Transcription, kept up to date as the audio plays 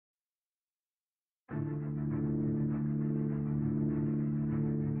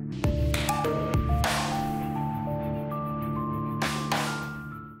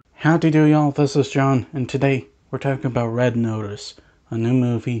Howdy do y'all, this is John, and today we're talking about Red Notice, a new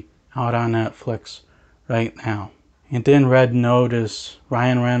movie out on Netflix right now. And in Red Notice,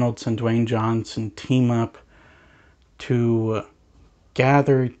 Ryan Reynolds and Dwayne Johnson team up to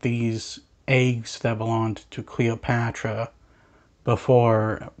gather these eggs that belonged to Cleopatra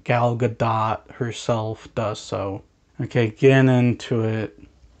before Gal Gadot herself does so. Okay, getting into it,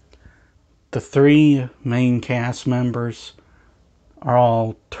 the three main cast members are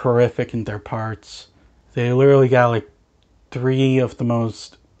all terrific in their parts. They literally got like three of the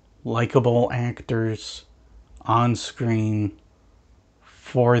most likable actors on screen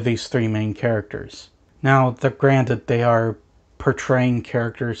for these three main characters. Now, granted, they are portraying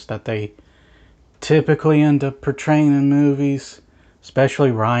characters that they typically end up portraying in movies, especially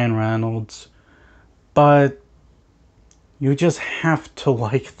Ryan Reynolds, but you just have to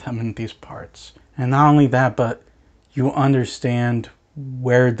like them in these parts. And not only that, but you understand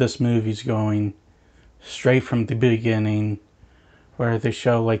where this movie's going straight from the beginning, where they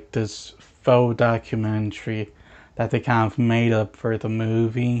show like this faux documentary that they kind of made up for the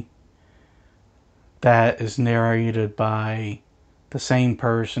movie that is narrated by the same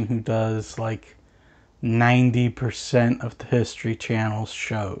person who does like 90% of the History Channel's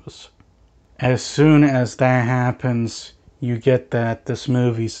shows. As soon as that happens, you get that this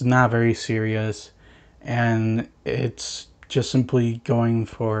movie's not very serious and it's just simply going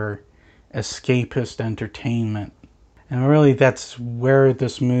for escapist entertainment. And really, that's where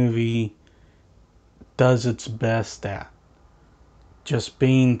this movie does its best at. Just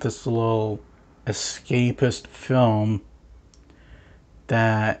being this little escapist film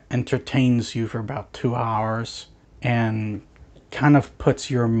that entertains you for about 2 hours and kind of puts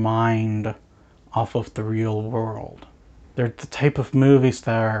your mind off of the real world. They're the type of movies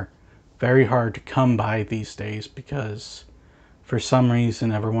that are very hard to come by these days because for some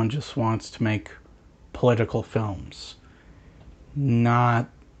reason everyone just wants to make political films, not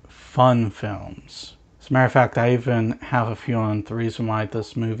fun films. As a matter of fact, I even have a feeling the reason why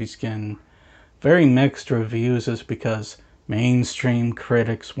this movie's getting very mixed reviews is because mainstream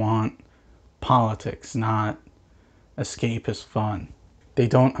critics want politics, not escapist fun. They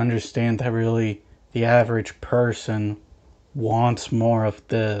don't understand that really the average person wants more of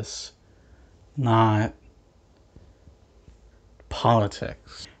this, not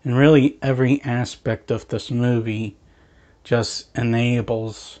politics. And really every aspect of this movie just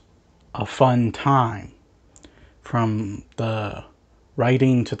enables a fun time, from the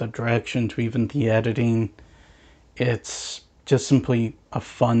writing to the direction to even the editing. It's just simply a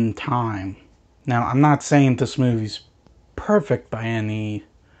fun time. Now, I'm not saying this movie's perfect by any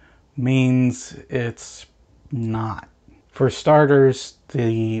means. It's not. For starters,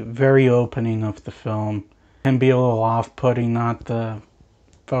 the very opening of the film can be a little off-putting, not the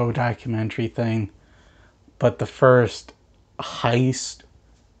faux documentary thing, but the first heist,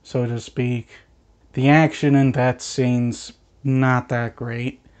 so to speak. The action in that scene's not that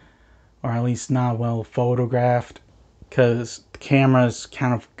great, or at least not well photographed, because the camera's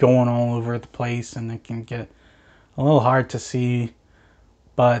kind of going all over the place and it can get a little hard to see,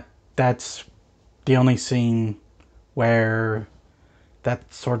 but that's the only scene where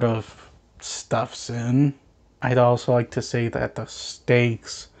that sort of stuff's in. I'd also like to say that the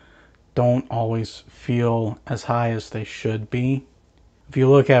stakes don't always feel as high as they should be. If you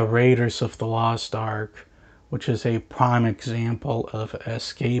look at Raiders of the Lost Ark, which is a prime example of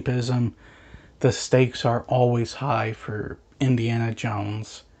escapism, the stakes are always high for Indiana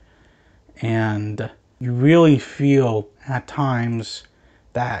Jones. And you really feel at times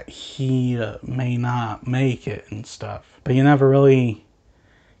that he may not make it and stuff. But you never really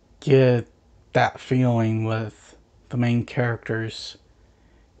get that feeling with the main characters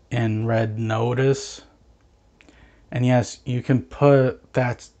in Red Notice. And yes, you can put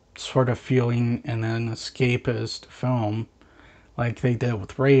that sort of feeling in an escapist film like they did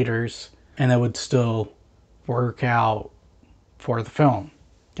with Raiders, and it would still work out for the film.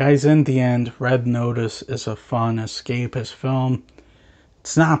 Guys, in the end, Red Notice is a fun escapist film.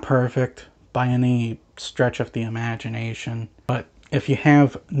 It's not perfect by any stretch of the imagination, but if you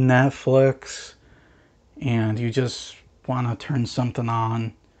have Netflix and you just want to turn something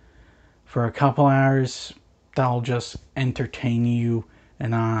on for a couple hours, that'll just entertain you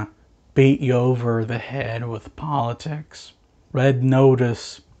and not beat you over the head with politics. Red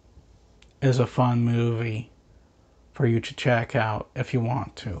Notice is a fun movie for you to check out if you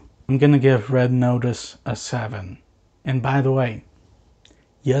want to. I'm gonna give Red Notice a 7. And by the way,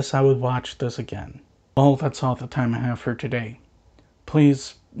 yes, I would watch this again. Well, that's all the time I have for today.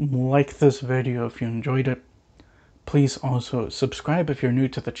 Please like this video if you enjoyed it. Please also subscribe if you're new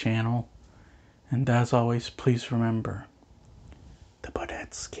to the channel. And as always, please remember, the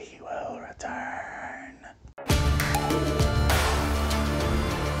Bodetsky will return.